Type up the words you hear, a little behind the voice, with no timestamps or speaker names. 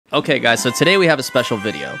Okay guys, so today we have a special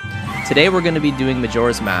video. Today we're going to be doing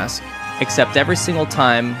Majora's Mask, except every single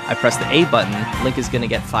time I press the A button, Link is going to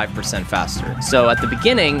get 5% faster. So at the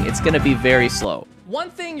beginning, it's going to be very slow. One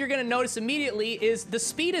thing you're going to notice immediately is the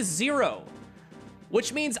speed is 0,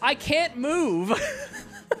 which means I can't move.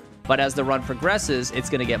 But as the run progresses, it's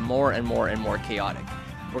going to get more and more and more chaotic.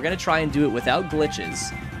 We're going to try and do it without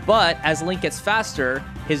glitches. But as Link gets faster,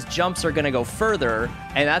 his jumps are going to go further,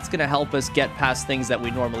 and that's going to help us get past things that we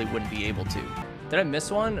normally wouldn't be able to. Did I miss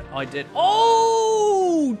one? Oh, I did.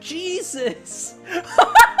 Oh, Jesus.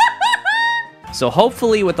 So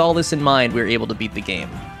hopefully with all this in mind, we're able to beat the game.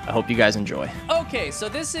 I hope you guys enjoy. Okay, so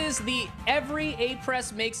this is the every A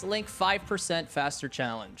press makes Link 5% faster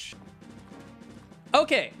challenge.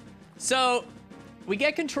 Okay, so we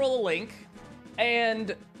get control of Link,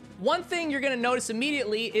 and one thing you're gonna notice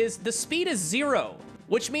immediately is the speed is 0,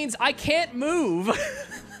 which means I can't move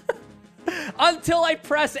until I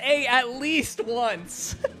press A at least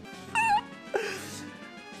once.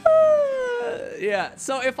 Yeah,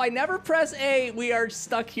 so if I never press A, we are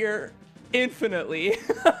stuck here infinitely.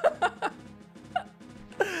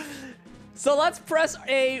 So let's press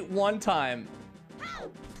A one time.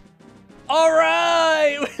 All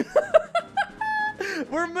right,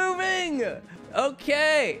 we're moving.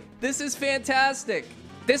 Okay, this is fantastic.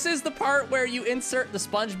 This is the part where you insert the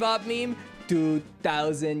SpongeBob meme.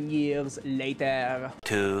 2,000 years later.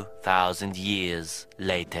 2,000 years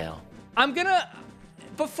later. I'm gonna,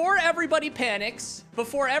 before everybody panics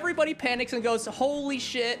and goes, holy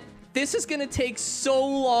shit, this is gonna take so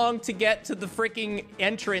long to get to the freaking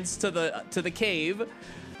entrance to the cave.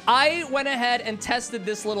 I went ahead and tested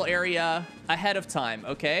this little area ahead of time,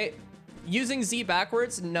 okay? Using Z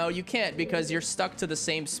backwards? No, you can't, because you're stuck to the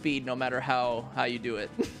same speed no matter how you do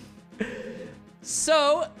it.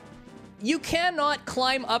 So, you cannot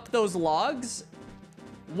climb up those logs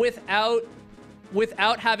without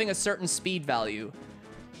having a certain speed value.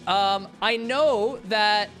 I know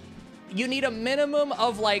that you need a minimum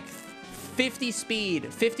of like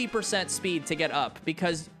 50% speed to get up,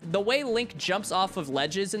 because the way Link jumps off of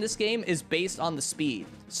ledges in this game is based on the speed.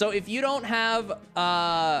 So if you don't have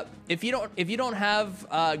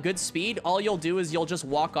good speed, all you'll do is you'll just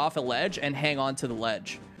walk off a ledge and hang on to the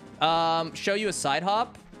ledge. Show you a side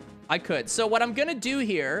hop? I could. So what I'm gonna do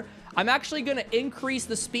here, I'm actually gonna increase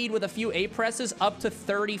the speed with a few A presses up to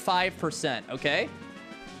 35%, okay?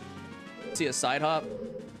 See a side hop?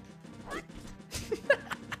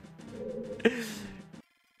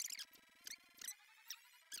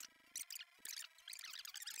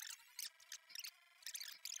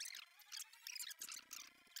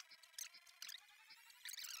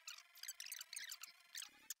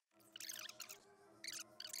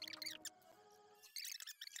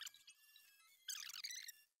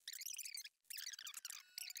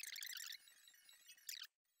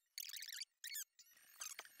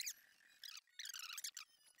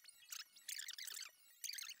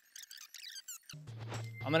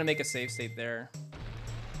 I'm gonna make a save state there.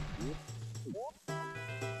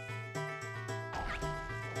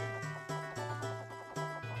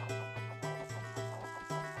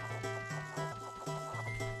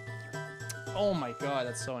 Oh my god,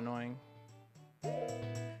 that's so annoying.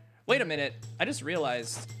 Wait a minute, I just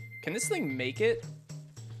realized, can this thing make it?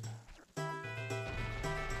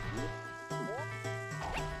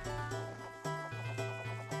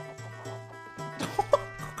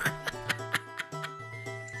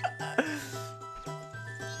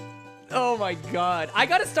 Oh my god. I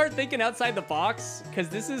gotta start thinking outside the box, because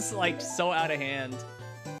this is like so out of hand.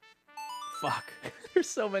 Fuck. There's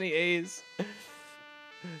so many A's.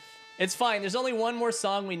 It's fine. There's only one more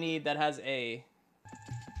song we need that has A.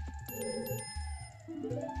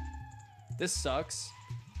 This sucks.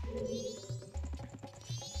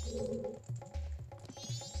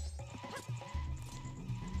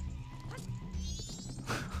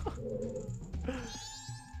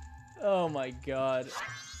 Oh my god.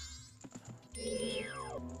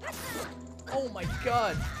 Oh my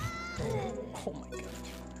god. Oh my god.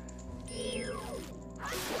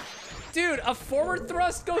 Dude, a forward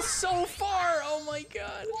thrust goes so far. Oh my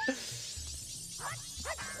god.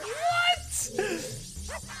 What?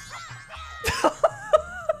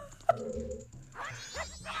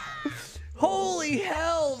 Holy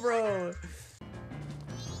hell, bro.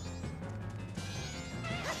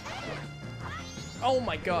 Oh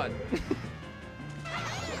my god.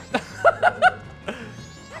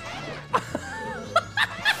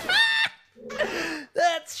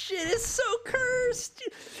 That shit is so cursed.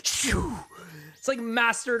 It's like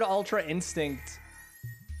mastered Ultra Instinct.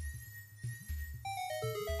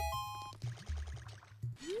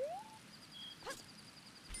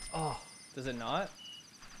 Oh, does it not?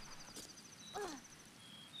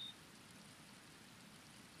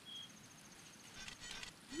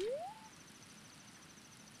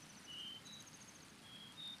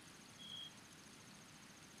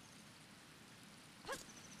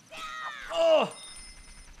 Oh!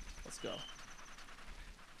 Let's go.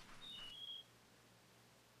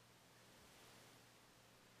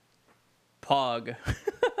 Pog.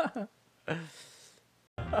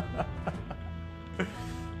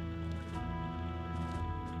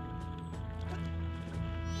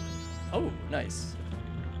 Oh, nice.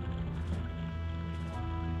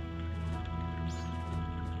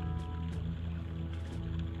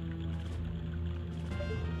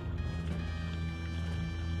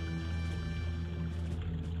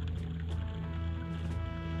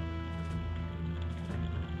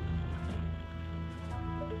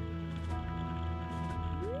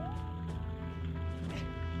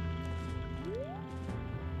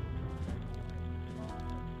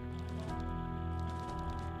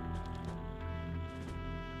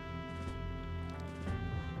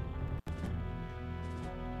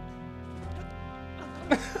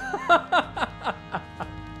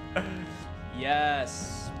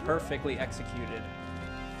 Yes, perfectly executed.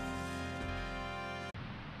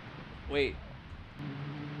 Wait.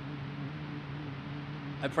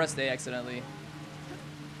 I pressed A accidentally.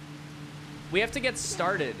 We have to get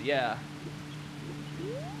started, yeah.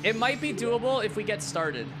 It might be doable if we get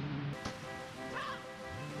started.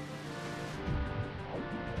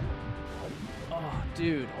 Oh,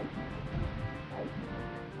 dude.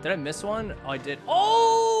 Did I miss one? Oh, I did.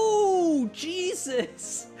 Oh,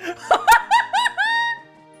 Jesus.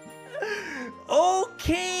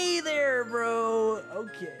 Okay there, bro.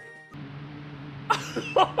 Okay.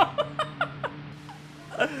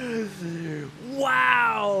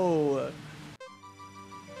 Wow.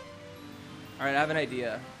 All right, I have an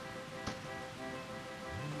idea.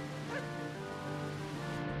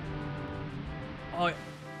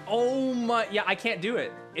 Oh my, yeah, I can't do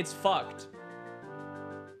it. It's fucked.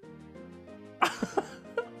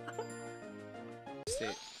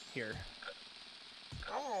 Stay here.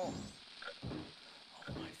 Oh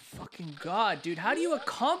my fucking god, dude. How do you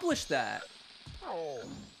accomplish that?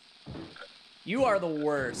 You are the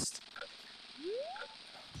worst.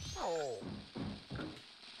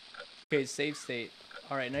 Okay, save state.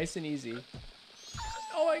 All right, nice and easy.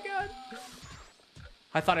 Oh my god.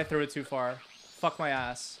 I thought I threw it too far. Fuck my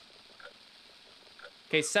ass.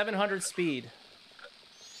 Okay, 700 speed.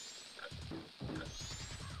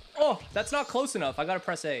 Oh, that's not close enough. I gotta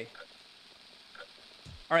press A.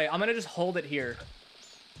 All right, I'm gonna just hold it here.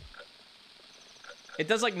 It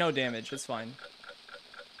does like no damage. It's fine.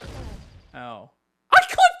 Oh. I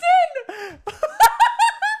clipped in!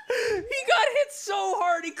 He got hit so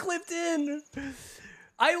hard, he clipped in.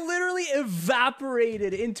 I literally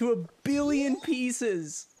evaporated into a billion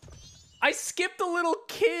pieces. I skipped a little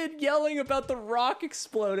kid yelling about the rock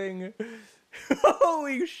exploding.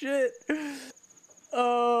 Holy shit.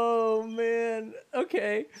 Oh, man.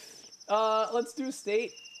 Okay. Let's do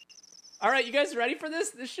state. All right, you guys ready for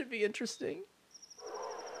this? This should be interesting.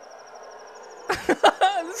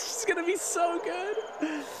 This is gonna be so good.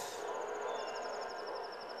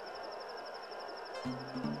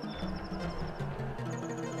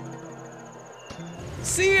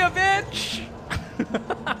 See ya, bitch!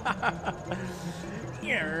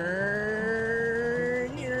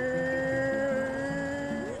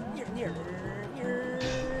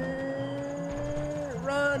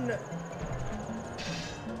 Run!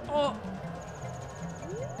 Oh!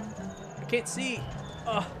 I can't see.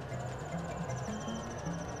 Oh.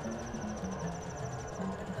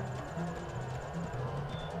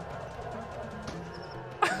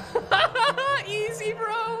 Easy,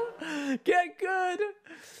 bro. Get good.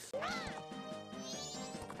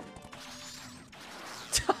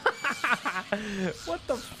 What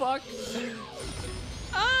the fuck?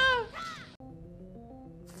 Ah!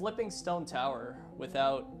 Flipping stone tower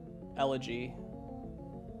without elegy.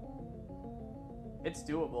 It's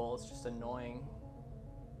doable. It's just annoying.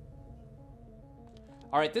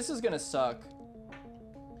 All right, this is gonna suck.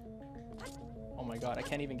 Oh my god, I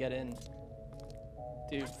can't even get in.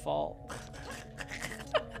 Dude, fall.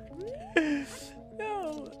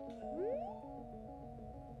 No.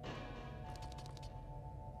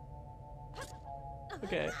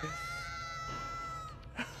 Okay.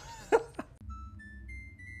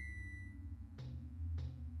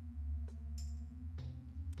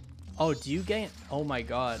 Oh, do you gain? Oh my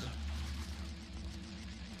god.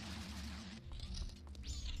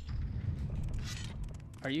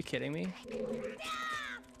 Are you kidding me?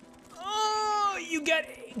 Oh, you get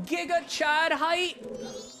Giga Chad height?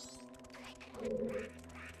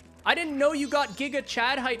 I didn't know you got Giga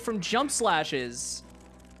Chad height from jump slashes.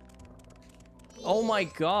 Oh my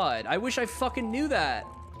god. I wish I fucking knew that.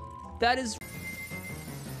 That is...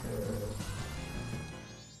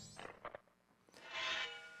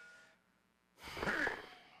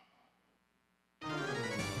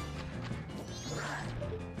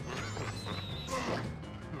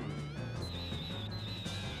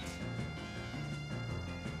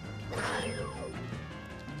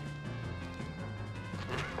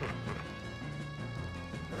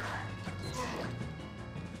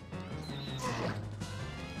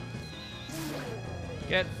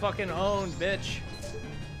 Get fucking owned, bitch.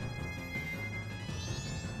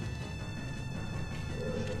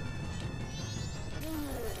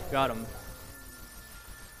 Got him.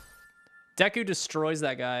 Deku destroys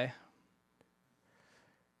that guy.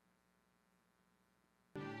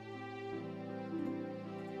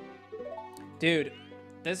 Dude,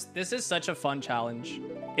 this is such a fun challenge.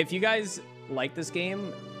 If you guys like this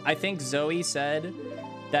game, I think Zoe said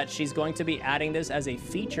that she's going to be adding this as a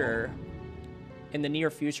feature in the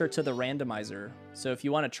near future to the randomizer. So if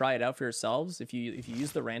you want to try it out for yourselves, if you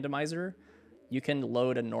use the randomizer, you can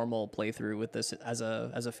load a normal playthrough with this as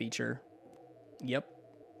a feature. Yep.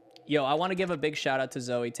 Yo, I want to give a big shout out to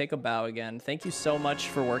Zoe. Take a bow again. Thank you so much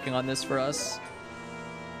for working on this for us.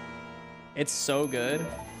 It's so good.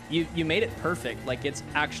 You made it perfect. Like, it's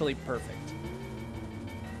actually perfect.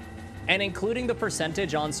 And including the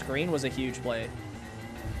percentage on screen was a huge play.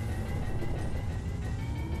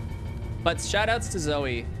 But shoutouts to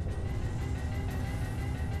Zoe.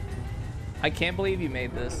 I can't believe you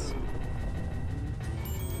made this.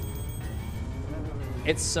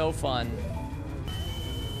 It's so fun.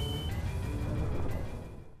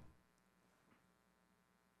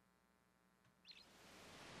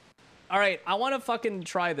 All right, I want to fucking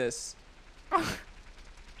try this.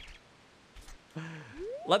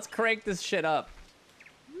 Let's crank this shit up.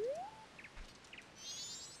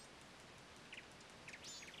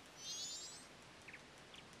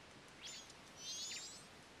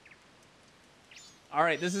 All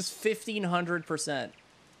right, this is 1500%.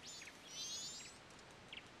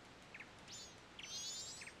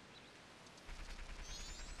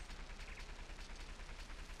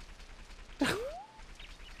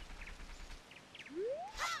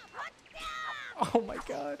 Oh my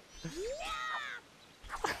god.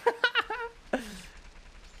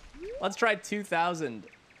 Let's try 2000. You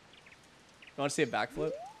want to see a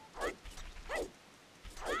backflip?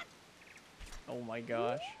 Oh my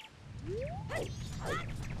gosh.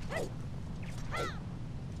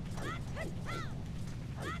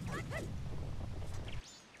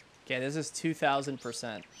 Okay, this is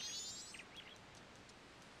 2000%.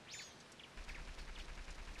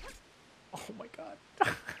 Oh my god.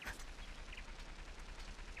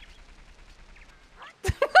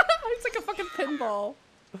 It's like a fucking pinball.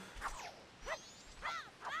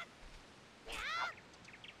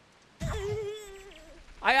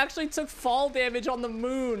 I actually took fall damage on the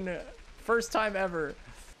moon. First time ever.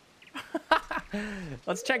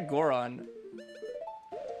 Let's check Goron.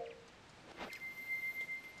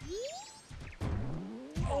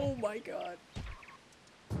 Oh my god.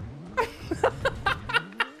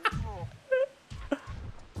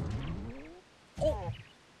 Oh.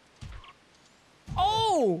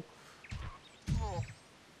 Oh.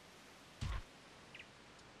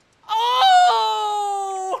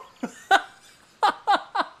 Oh.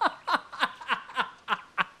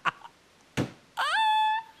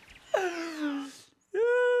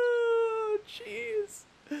 Oh, jeez.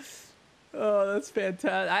 Oh, that's fantastic.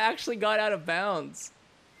 I actually got out of bounds.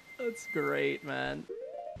 That's great, man.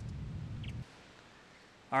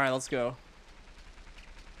 All right, let's go.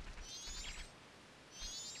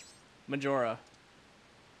 Majora.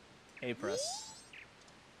 A press.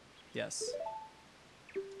 Yes.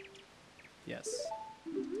 Yes.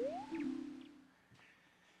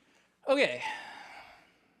 Okay.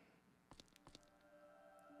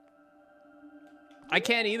 I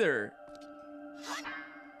can't either.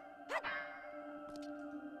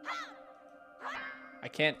 I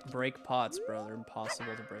can't break pots, bro. They're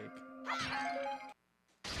impossible to break.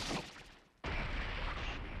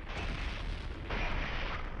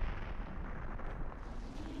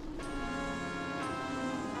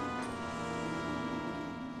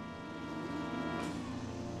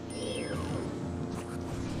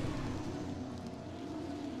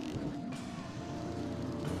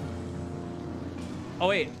 Oh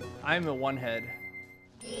wait, I'm a one head.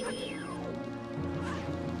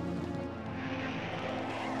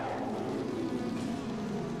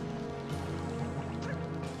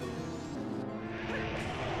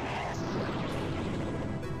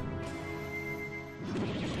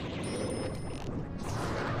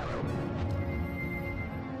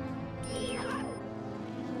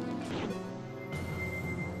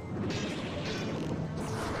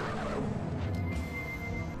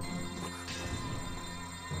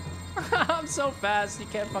 so fast. You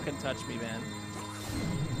can't fucking touch me, man.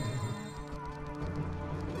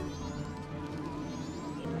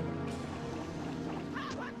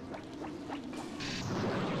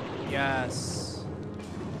 Yes.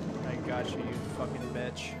 I got you, you fucking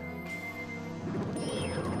bitch.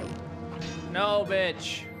 No,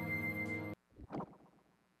 bitch.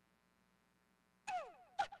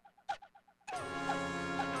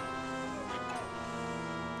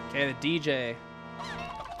 Okay, the DJ.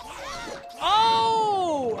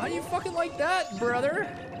 Oh! How do you fucking like that, brother?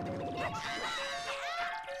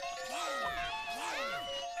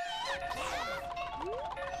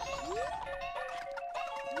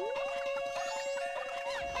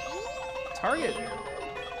 Target.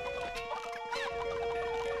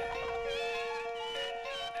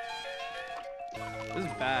 This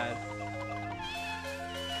is bad.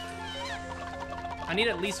 I need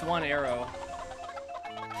at least one arrow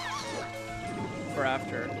for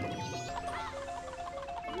after.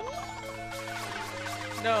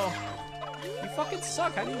 No. You fucking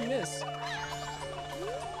suck. How do you miss?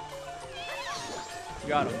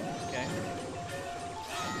 Got him. Okay.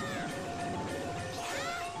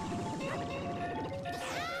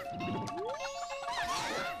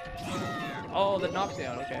 Oh, the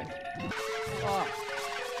knockdown. Okay. Oh.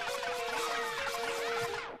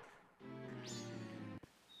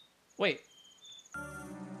 Wait.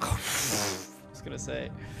 I was gonna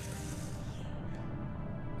say.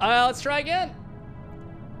 Let's try again.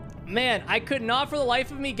 Man, I could not for the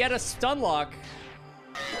life of me get a stun lock.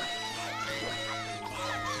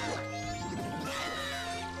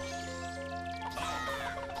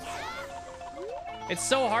 It's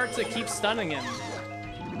so hard to keep stunning him.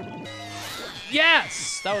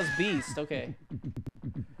 Yes! That was beast. Okay.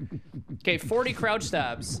 Okay, 40 crouch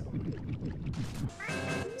stabs.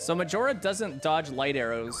 So Majora doesn't dodge light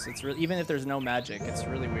arrows. It's really, even if there's no magic, it's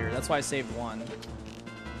really weird. That's why I saved one.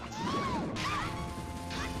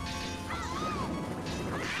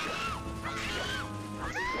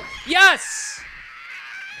 Yes!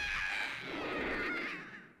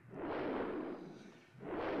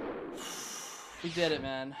 We did it,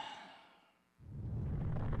 man.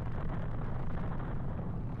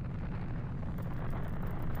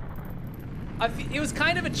 It was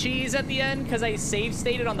kind of a cheese at the end because I save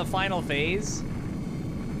stated on the final phase.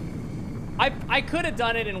 I could have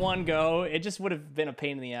done it in one go. It just would have been a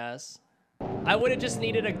pain in the ass. I would have just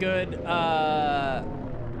needed a good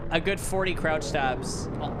 40 crouch stabs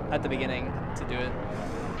at the beginning to do it.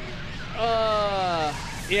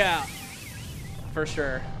 Yeah, for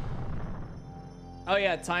sure. Oh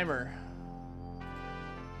yeah, timer.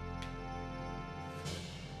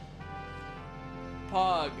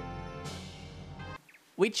 Pog.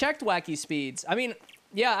 We checked wacky speeds. I mean,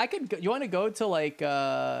 yeah, I could go, you want to go to like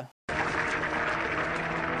Vegeta,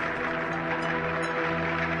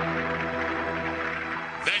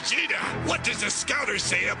 what does the scouter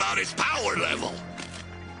say about his power level?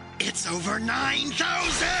 It's over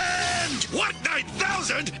 9,000! What,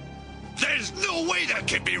 9,000? There's no way that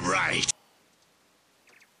can be right.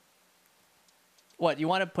 What, you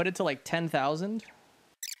want to put it to like 10,000?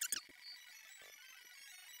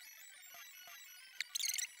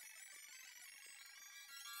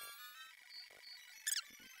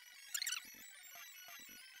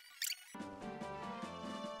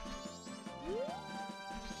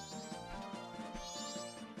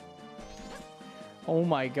 Oh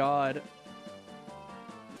my god.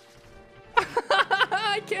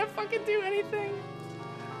 I can't fucking do anything.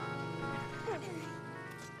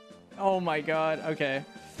 Oh my god. Okay.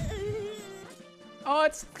 Oh,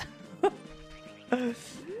 it's...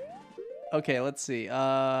 Okay, let's see.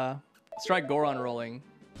 Let's try Goron rolling.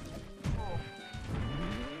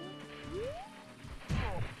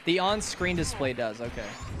 The on-screen display does. Okay.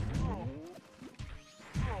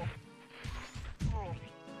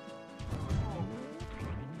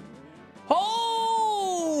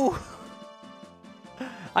 Oh!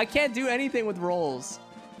 I can't do anything with rolls.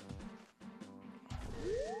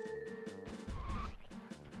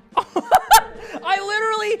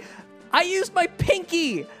 I used my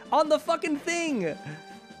pinky on the fucking thing. You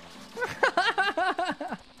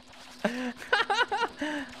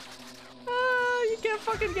can't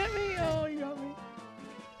fucking get me. Oh, you got me.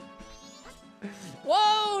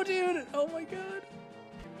 Whoa, dude. Oh my god.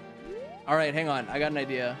 All right, hang on. I got an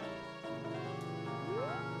idea.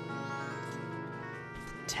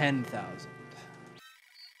 10,000.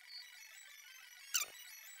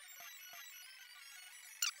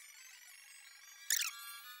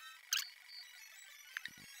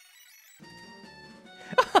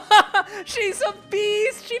 She's a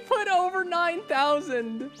beast. She put over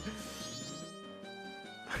 9,000.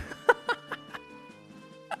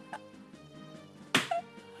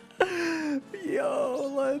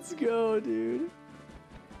 Let's go, dude.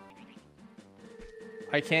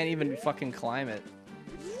 I can't even fucking climb it.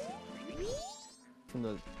 From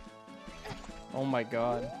the... Oh my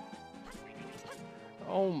god.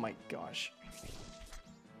 Oh my gosh.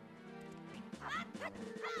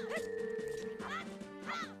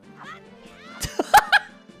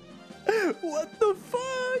 What the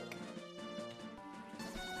fuck?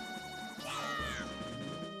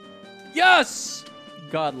 Yes!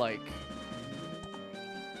 Godlike.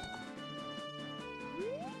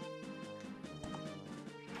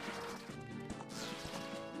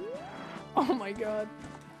 Oh my god.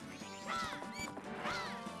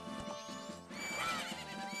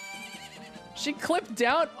 She clipped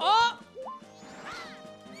down. Oh!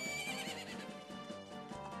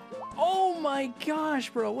 Oh my gosh,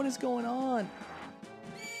 bro. What is going on?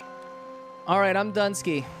 All right, I'm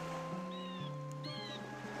Dunsky.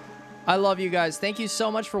 I love you guys. Thank you so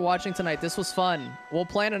much for watching tonight. This was fun. We'll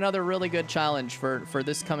plan another really good challenge for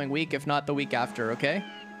this coming week, if not the week after, okay?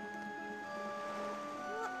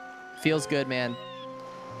 Feels good, man.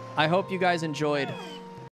 I hope you guys enjoyed.